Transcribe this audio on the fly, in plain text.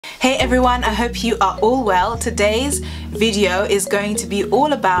Hey everyone, I hope you are all well. Today's video is going to be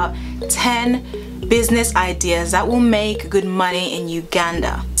all about 10 business ideas that will make good money in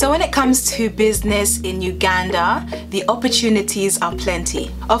Uganda. So when it comes to business in Uganda, the opportunities are plenty.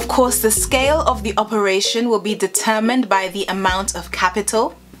 Of course, the scale of the operation will be determined by the amount of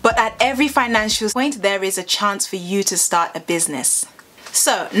capital, but at every financial point there is a chance for you to start a business.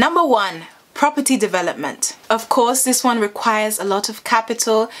 So number one, property development. Of course, this one requires a lot of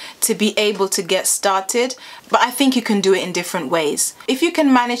capital to be able to get started, but I think you can do it in different ways. If you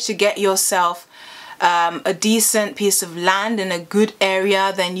can manage to get yourself a decent piece of land in a good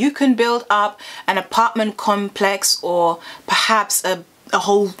area, then you can build up an apartment complex or perhaps a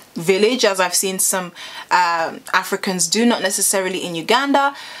whole village, as I've seen some Africans do, not necessarily in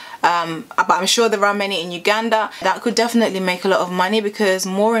Uganda. But I'm sure there are many in Uganda. That could definitely make a lot of money because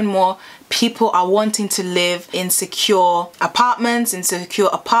more and more people are wanting to live in secure apartments, in secure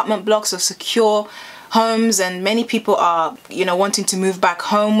apartment blocks or secure homes, and many people are, wanting to move back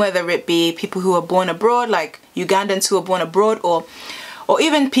home, whether it be people who are born abroad, like Ugandans who are born abroad, or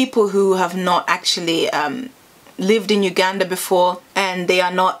even people who have not actually lived in Uganda before and they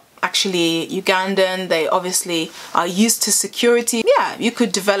are not actually Ugandan. They obviously are used to security. Yeah, you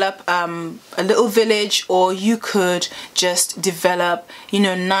could develop a little village, or you could just develop,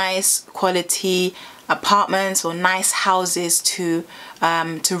 nice quality apartments or nice houses to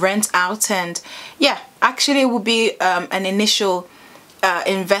rent out. And yeah, actually it will be an initial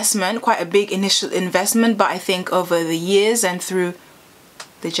investment, quite a big initial investment, but I think over the years and through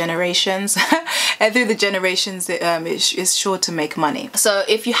the generations it's sure to make money. So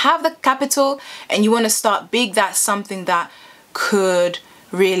if you have the capital and you want to start big, that's something that could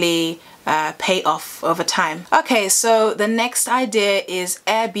really pay off over time. Okay, so the next idea is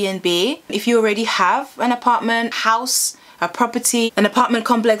Airbnb. If you already have an apartment, house, a property, an apartment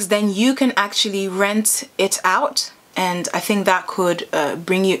complex, then you can actually rent it out. And I think that could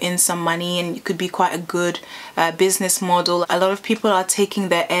bring you in some money, and it could be quite a good business model. A lot of people are taking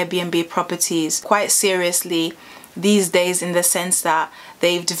their Airbnb properties quite seriously these days, in the sense that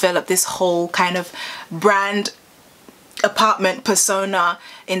they've developed this whole kind of brand apartment persona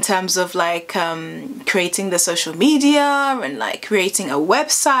in terms of like creating the social media and like creating a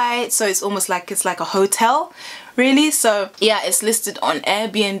website. So it's almost like it's like a hotel, really. So yeah, it's listed on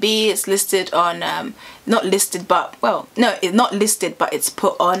Airbnb, it's listed on not listed but it's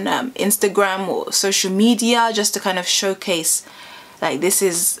put on Instagram or social media, just to kind of showcase like, this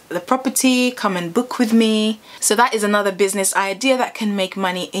is the property, come and book with me. So that is another business idea that can make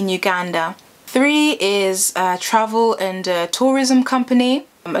money in Uganda. 3 is travel and tourism company.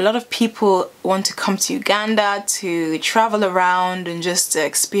 A lot of people want to come to Uganda to travel around and just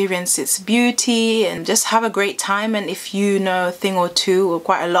experience its beauty and just have a great time. And if you know a thing or two, or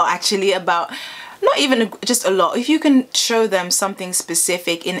quite a lot actually, about, not even just a lot, if you can show them something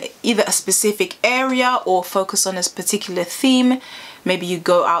specific in either a specific area or focus on a particular theme, maybe you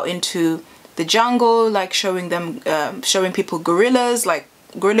go out into the jungle, like showing people gorillas, like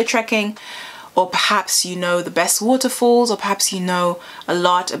gorilla trekking, or perhaps the best waterfalls, or perhaps a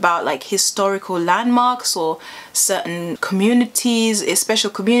lot about like historical landmarks or certain communities, special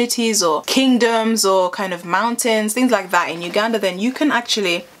communities or kingdoms or kind of mountains, things like that in Uganda, then you can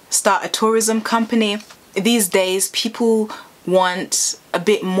actually start a tourism company. These days people want a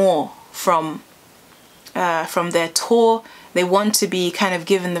bit more from their tour. They want to be kind of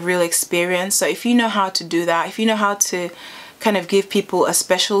given the real experience. So if you know how to do that, if you know how to kind of give people a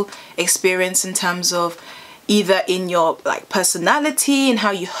special experience in terms of either in your like personality and how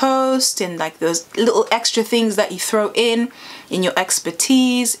you host, and like those little extra things that you throw in your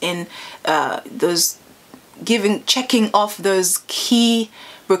expertise, in those checking off those key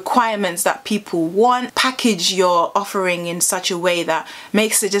requirements that people want, package your offering in such a way that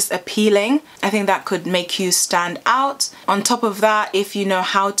makes it just appealing. I think that could make you stand out. On top of that, if you know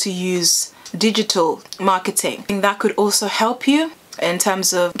how to use digital marketing, I think that could also help you in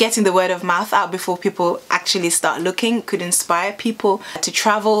terms of getting the word of mouth out before people actually start looking. Could inspire people to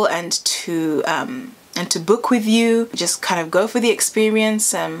travel and to book with you, just kind of go for the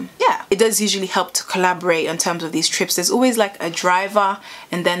experience. Yeah, it does usually help to collaborate in terms of these trips. There's always like a driver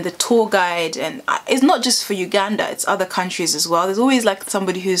and then the tour guide, and it's not just for Uganda, it's other countries as well. There's always like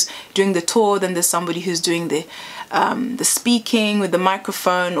somebody who's doing the tour, then there's somebody who's doing the speaking with the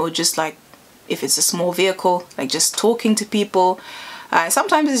microphone, or just like, if it's a small vehicle, like just talking to people.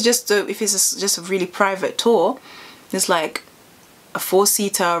 Sometimes it's just if it's just a really private tour, it's like a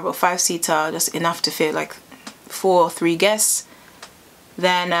 4-seater or 5-seater, just enough to fit like 4 or 3 guests.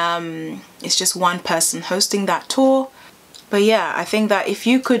 Then it's just one person hosting that tour. But yeah, I think that if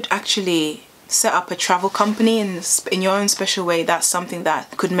you could actually set up a travel company in your own special way, that's something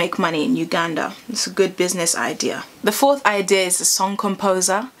that could make money in Uganda. It's a good business idea. The fourth idea is a song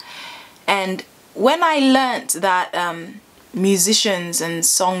composer. And when I learnt that musicians and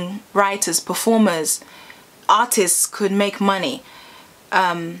songwriters, performers, artists could make money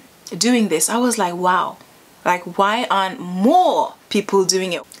doing this, I was like, wow, like why aren't more people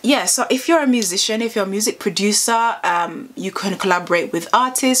doing it? Yeah, so if you're a musician, if you're a music producer, you can collaborate with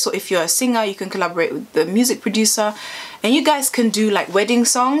artists, or if you're a singer, you can collaborate with the music producer, and you guys can do like wedding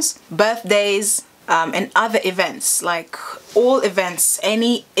songs, birthdays, and other events, like all events,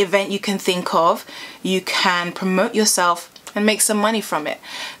 any event you can think of, you can promote yourself and make some money from it.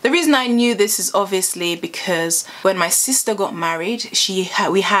 The reason I knew this is obviously because when my sister got married,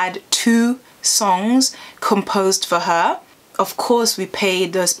 we had 2 songs composed for her. Of course, we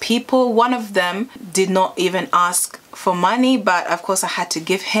paid those people. One of them did not even ask for money, but of course I had to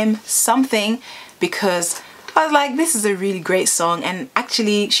give him something because I was like, this is a really great song. And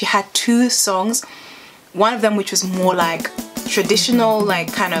actually she had 2 songs. One of them which was more like traditional,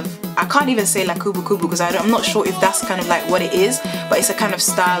 like kind of, I can't even say like kubu kubu because I'm not sure if that's kind of like what it is, but it's a kind of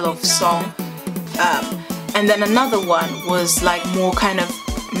style of song. And then another one was like more kind of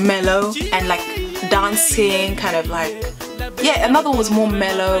mellow and like dancing, kind of like, yeah, another one was more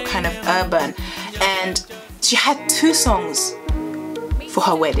mellow, kind of urban. And she had 2 songs for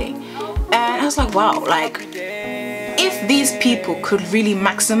her wedding. And I was like, wow, like if these people could really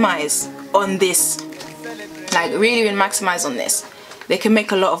maximize on this, like really maximize on this, they can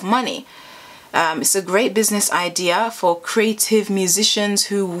make a lot of money. It's a great business idea for creative musicians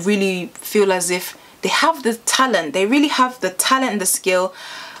who really feel as if they have the talent. They really have the talent and the skill,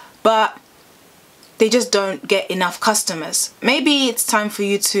 but they just don't get enough customers. Maybe it's time for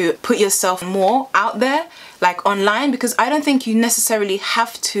you to put yourself more out there, like online, because I don't think you necessarily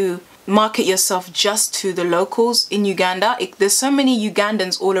have to market yourself just to the locals in Uganda. There's so many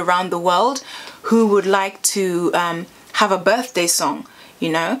Ugandans all around the world who would like to have a birthday song,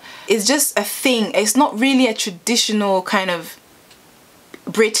 you know? It's just a thing. It's not really a traditional kind of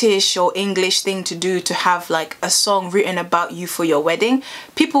British or English thing to do, to have like a song written about you for your wedding.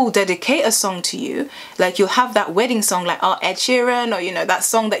 People will dedicate a song to you, like you'll have that wedding song like Ed Sheeran, or you know, that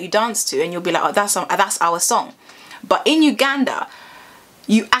song that you dance to, and you'll be like, oh, that's our song. But in Uganda,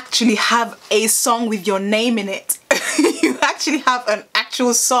 you actually have a song with your name in it. You actually have an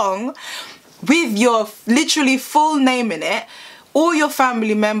actual song with your literally full name in it. All your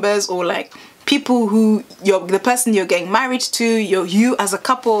family members, or like people who the person you're getting married to, you as a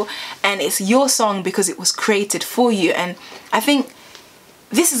couple, and it's your song because it was created for you. And I think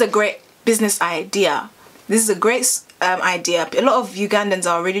this is a great business idea. This is a great idea. A lot of Ugandans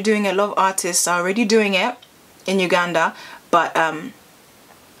are already doing it. A lot of artists are already doing it in Uganda. But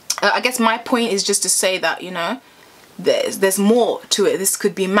I guess my point is just to say that, you know, there's more to it. This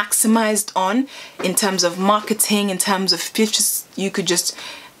could be maximized on in terms of marketing, in terms of pictures. You could just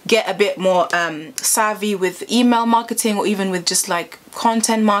get a bit more savvy with email marketing, or even with just like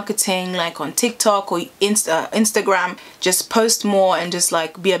content marketing, like on TikTok or Instagram. Just post more and just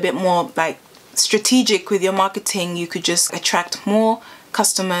like be a bit more like strategic with your marketing. You could just attract more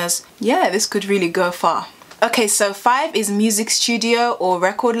customers. Yeah, this could really go far. Okay, so 5 is music studio or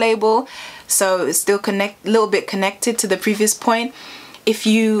record label. So it's still a little bit connected to the previous point. If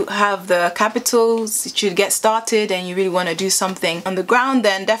you have the capitals to get started and you really want to do something on the ground,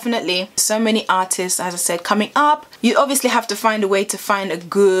 then definitely so many artists, as I said, coming up. You obviously have to find a way to find a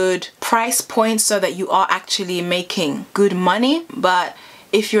good price point so that you are actually making good money. But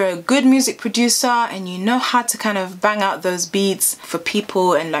if you're a good music producer and you know how to kind of bang out those beats for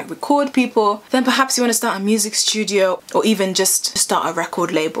people and like record people, then perhaps you want to start a music studio, or even just start a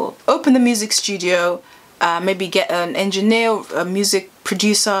record label. Open the music studio, maybe get an engineer, a music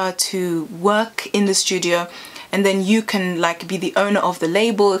producer to work in the studio, and then you can like be the owner of the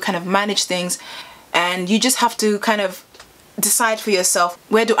label, kind of manage things. And you just have to kind of decide for yourself,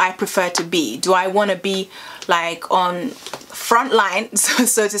 where do I prefer to be? Do I want to be like on front line,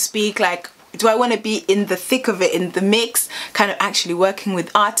 so to speak? Like, do I want to be in the thick of it, in the mix, kind of actually working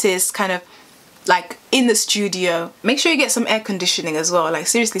with artists, kind of like in the studio? Make sure you get some air conditioning as well. Like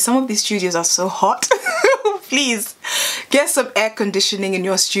seriously, some of these studios are so hot. Please get some air conditioning in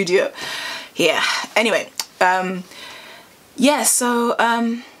your studio. Yeah, anyway, yeah, so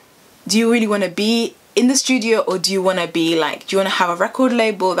do you really want to be in the studio, or do you want to be like, do you want to have a record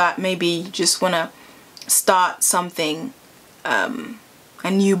label that maybe you just want to start something,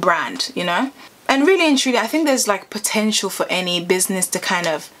 a new brand, you know? And really and truly, I think there's like potential for any business to kind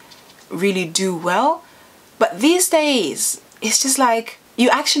of really do well, But these days, it's just like you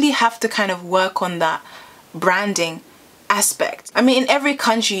actually have to kind of work on that branding aspect. I mean, in every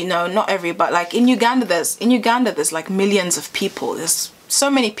country, you know, not every, but like in Uganda there's like millions of people. There's so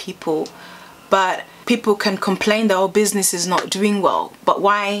many people, but people can complain that our business is not doing well. But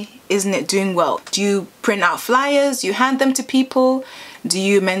why isn't it doing well? Do you print out flyers? Do you hand them to people? Do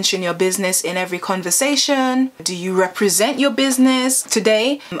you mention your business in every conversation? Do you represent your business?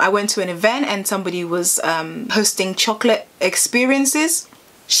 Today, I went to an event and somebody was hosting chocolate experiences.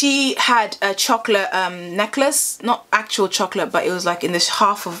 She had a chocolate necklace, not actual chocolate, but it was like in this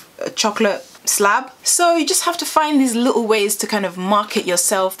half of a chocolate slab. So you just have to find these little ways to kind of market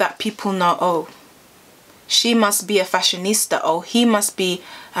yourself that people know, oh, she must be a fashionista, or he must be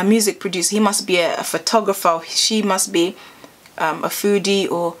a music producer, he must be a photographer, she must be a foodie.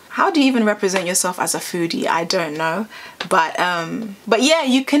 Or how do you even represent yourself as a foodie? I don't know. But yeah,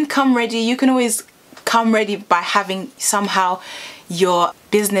 you can come ready. You can always come ready by having somehow your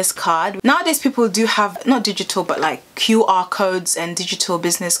business card. Nowadays people do have, not digital, but like QR codes and digital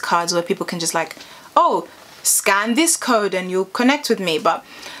business cards where people can just like, oh, scan this code and you'll connect with me. But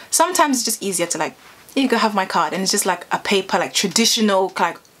sometimes it's just easier to like, here you go, have my card, and it's just like a paper, like traditional,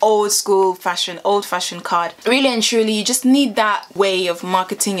 like old fashioned card. Really and truly, you just need that way of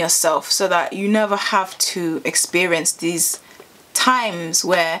marketing yourself so that you never have to experience these times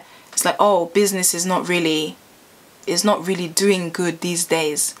where it's like, oh, business is not really doing good these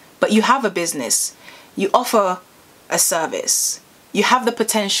days. But you have a business, you offer a service, you have the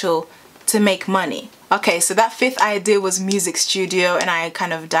potential to make money. Okay, so that fifth idea was music studio, and I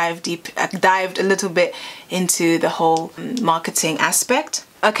kind of dived a little bit into the whole marketing aspect.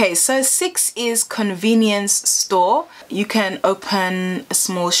 Okay, so 6 is convenience store. You can open a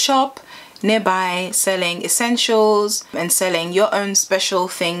small shop nearby selling essentials and selling your own special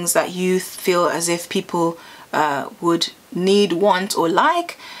things that you feel as if people would need, want, or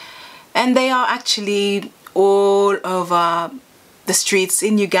like. And they are actually all over the streets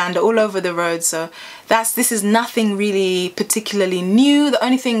in Uganda, all over the road. So this is nothing really particularly new. The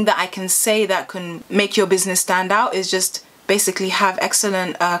only thing that I can say that can make your business stand out is just basically have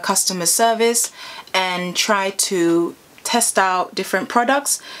excellent customer service and try to test out different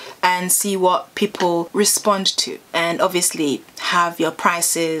products and see what people respond to, and obviously have your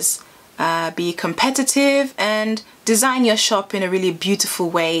prices be competitive and design your shop in a really beautiful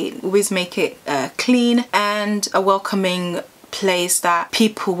way. Always make it clean and a welcoming place that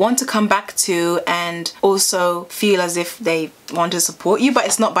people want to come back to, and also feel as if they want to support you, but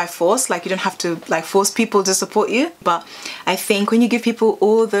it's not by force. Like, you don't have to like force people to support you. But I think when you give people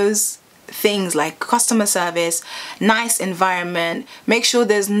all those things like customer service, nice environment, make sure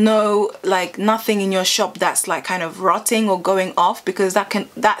there's nothing in your shop that's like kind of rotting or going off, because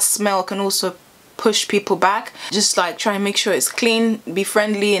that smell can also push people back. Just like try and make sure it's clean, be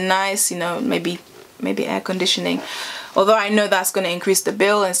friendly and nice, you know, maybe air conditioning. Although I know that's going to increase the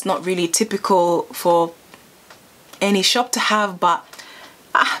bill and it's not really typical for any shop to have, but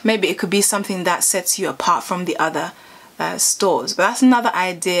maybe it could be something that sets you apart from the other stores. But that's another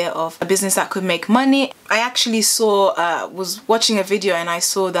idea of a business that could make money. I actually was watching a video and I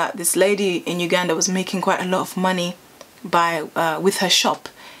saw that this lady in Uganda was making quite a lot of money with her shop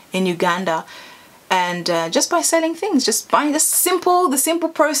in Uganda. And just by selling things, just buying, the simple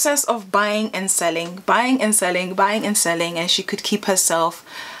process of buying and selling, and she could keep herself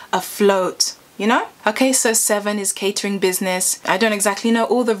afloat, you know? Okay, so 7 is catering business. I don't exactly know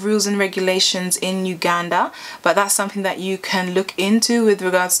all the rules and regulations in Uganda, but that's something that you can look into with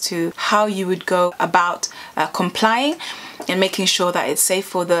regards to how you would go about complying and making sure that it's safe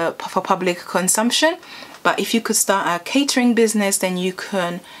for public consumption. But if you could start a catering business, then you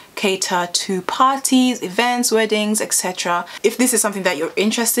can cater to parties, events, weddings, etc. If this is something that you're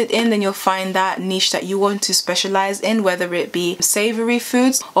interested in, then you'll find that niche that you want to specialize in, whether it be savory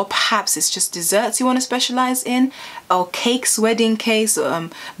foods, or perhaps it's just desserts you want to specialize in, or cakes, wedding cakes,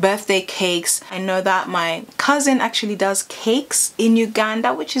 birthday cakes. I know that my cousin actually does cakes in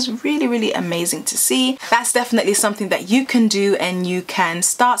Uganda, which is really, really amazing to see. That's definitely something that you can do, and you can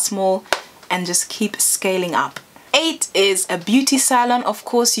start small and just keep scaling up. 8 is a beauty salon. Of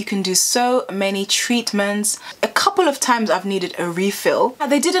course, you can do so many treatments. A couple of times I've needed a refill.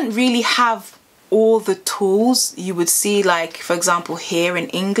 They didn't really have all the tools you would see, like for example here in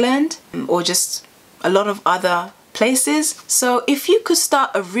England, or just a lot of other places. So if you could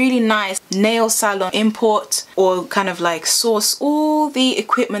start a really nice nail salon, import or kind of like source all the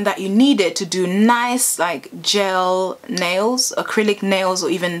equipment that you needed to do nice like gel nails, acrylic nails, or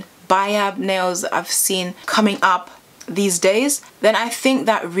even biab nails I've seen coming up, these days, then I think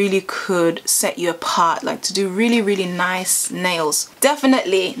that really could set you apart, like to do really, really nice nails.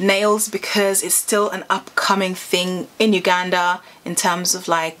 Definitely nails, because it's still an upcoming thing in Uganda in terms of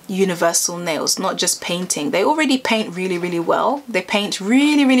like universal nails, not just painting. They already paint really, really well. They paint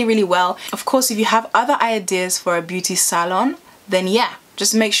really, really, really well. Of course, if you have other ideas for a beauty salon, then yeah,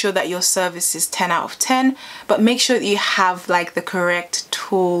 just make sure that your service is 10 out of 10, but make sure that you have like the correct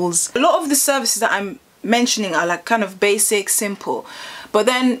tools. A lot of the services that I'm mentioning are like kind of basic, simple, but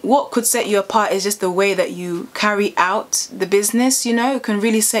then what could set you apart is just the way that you carry out the business. You know, it can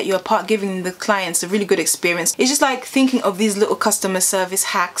really set you apart, giving the clients a really good experience. It's just like thinking of these little customer service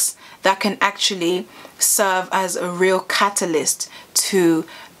hacks that can actually serve as a real catalyst to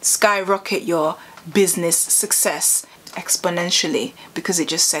skyrocket your business success exponentially, because it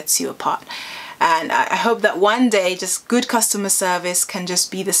just sets you apart. And I hope that one day just good customer service can just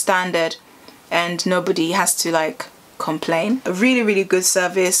be the standard and nobody has to like complain. A really, really good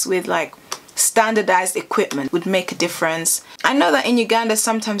service with like standardized equipment would make a difference. I know that in Uganda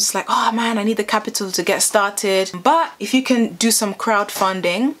sometimes it's like, oh man, I need the capital to get started. But if you can do some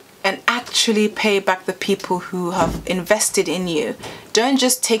crowdfunding and actually pay back the people who have invested in you, don't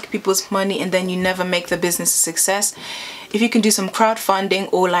just take people's money and then you never make the business a success. If you can do some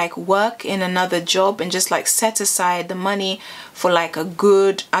crowdfunding or like work in another job and just like set aside the money for like a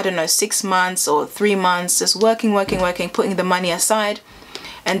good, I don't know, 6 months or 3 months, just working, putting the money aside,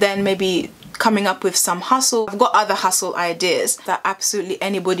 and then maybe coming up with some hustle. I've got other hustle ideas that absolutely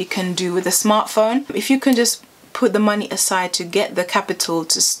anybody can do with a smartphone. If you can just put the money aside to get the capital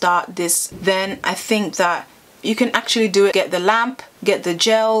to start this, then I think that you can actually do it. Get the lamp, get the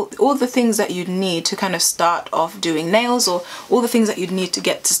gel, all the things that you'd need to kind of start off doing nails, or all the things that you'd need to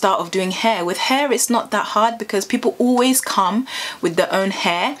get to start off doing hair. With hair, it's not that hard because people always come with their own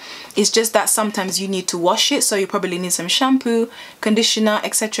hair. It's just that sometimes you need to wash it, so you probably need some shampoo, conditioner,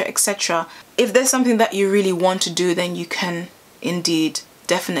 etc, etc. If there's something that you really want to do, then you can indeed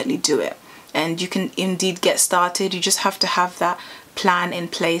definitely do it. And you can indeed get started. You just have to have that plan in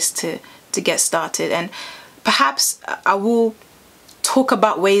place to get started. And perhaps I will talk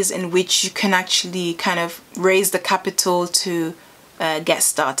about ways in which you can actually kind of raise the capital to get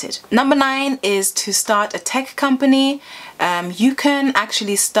started. Number 9 is to start a tech company. You can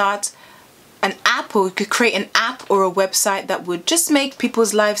actually start an app, or you could create an app or a website that would just make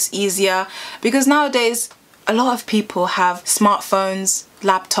people's lives easier, because nowadays a lot of people have smartphones,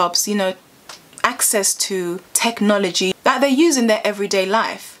 laptops, you know, access to technology that they use in their everyday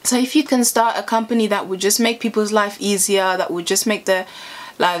life. So if you can start a company that would just make people's life easier, that would just make their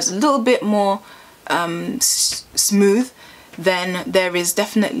lives a little bit more smooth, then there is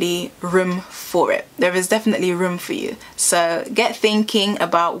definitely room for it. There is definitely room for you. So get thinking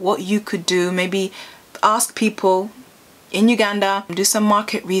about what you could do. Maybe ask people in Uganda, do some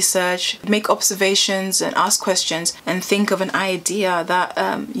market research, make observations and ask questions, and think of an idea that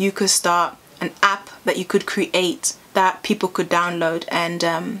you could start, an app that you could create that people could download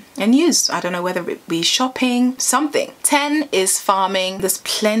and use. I don't know, whether it be shopping, something. 10 is farming. There's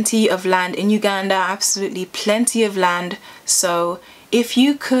plenty of land in Uganda, absolutely plenty of land. So if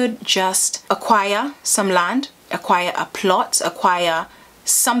you could just acquire some land, acquire a plot, acquire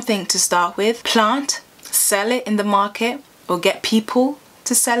something to start with, plant, sell it in the market, or get people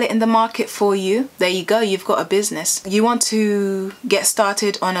to sell it in the market for you, there you go, you've got a business. You want to get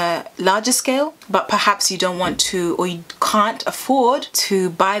started on a larger scale, but perhaps you don't want to, or you can't afford to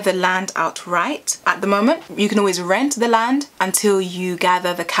buy the land outright at the moment. You can always rent the land until you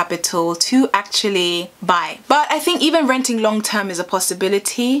gather the capital to actually buy. But I think even renting long term is a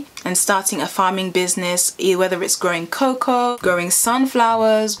possibility, and starting a farming business, whether it's growing cocoa, growing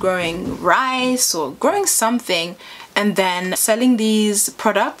sunflowers, growing rice, or growing something, and then selling these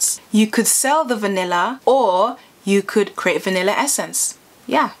products. You could sell the vanilla, or you could create vanilla essence.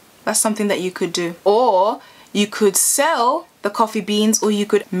 Yeah, that's something that you could do. Or you could sell the coffee beans, or you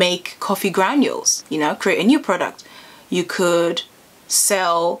could make coffee granules, you know, create a new product. You could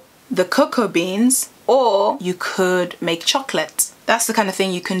sell the cocoa beans, or you could make chocolate. That's the kind of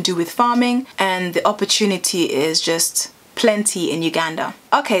thing you can do with farming, and the opportunity is just plenty in Uganda.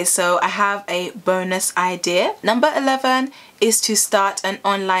 Okay, so I have a bonus idea. Number 11 is to start an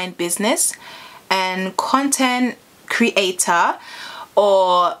online business, and content creator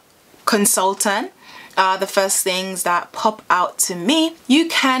or consultant are the first things that pop out to me. You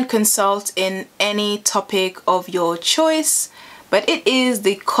can consult in any topic of your choice, but it is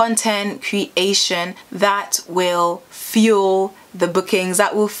the content creation that will fuel the bookings,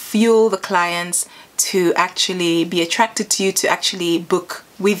 that will fuel the clients to actually be attracted to you, to actually book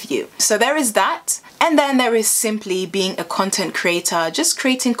with you. So there is that. And then there is simply being a content creator, just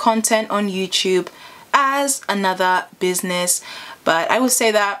creating content on YouTube as another business. But I would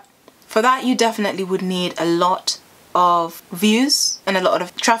say that for that, you definitely would need a lot of views and a lot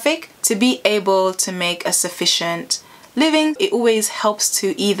of traffic to be able to make a sufficient living. It always helps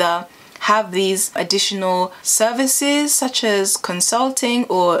to either have these additional services such as consulting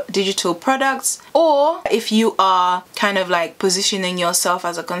or digital products, or if you are kind of like positioning yourself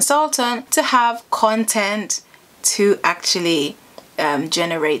as a consultant, to have content to actually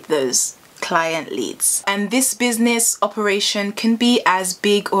generate those client leads. And this business operation can be as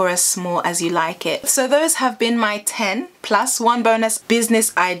big or as small as you like it. So those have been my 10 plus one bonus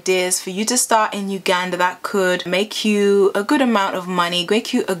business ideas for you to start in Uganda that could make you a good amount of money,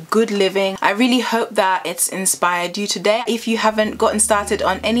 make you a good living. I really hope that it's inspired you today. If you haven't gotten started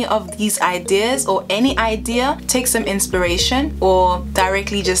on any of these ideas or any idea, take some inspiration or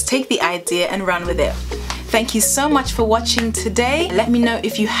directly just take the idea and run with it. Thank you so much for watching today. Let me know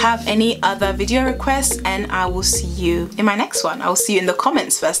if you have any other video requests, and I will see you in my next one. I will see you in the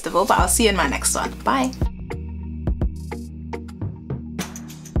comments first of all, but I'll see you in my next one. Bye.